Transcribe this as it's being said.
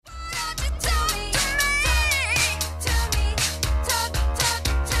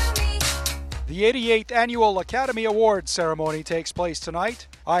The 88th Annual Academy Awards ceremony takes place tonight.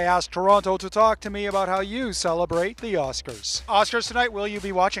 I asked Toronto to talk to me about how you celebrate the Oscars. Oscars tonight, will you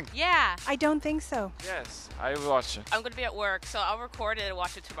be watching? Yeah. I don't think so. Yes, I will watch it. I'm going to be at work, so I'll record it and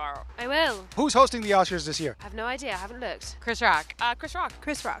watch it tomorrow. I will. Who's hosting the Oscars this year? I have no idea. I haven't looked. Chris Rock. Chris Rock.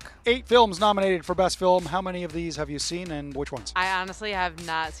 Chris Rock. 8 films nominated for Best Film. How many of these have you seen and which ones? I honestly have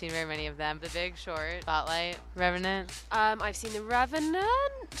not seen very many of them. The Big Short, Spotlight, Revenant. I've seen The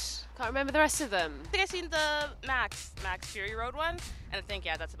Revenant. Can't remember the rest of them. I think I've seen the Max Fury Road one, and I think,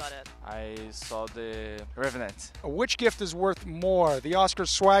 yeah, that's about it. I saw The Revenant. Which gift is worth more, the Oscars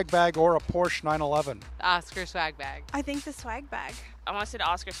swag bag or a Porsche 911? Oscar swag bag. I think the swag bag. I want to say the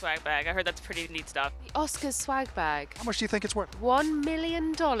Oscar swag bag. I heard that's pretty neat stuff. The Oscars swag bag. How much do you think it's worth? $1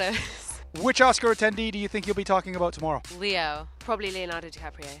 million. Which Oscar attendee do you think you'll be talking about tomorrow? Leo. Probably Leonardo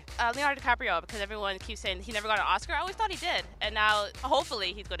DiCaprio. Leonardo DiCaprio, because everyone keeps saying he never got an Oscar. I always thought he did, and now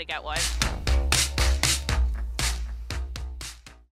hopefully he's going to get one.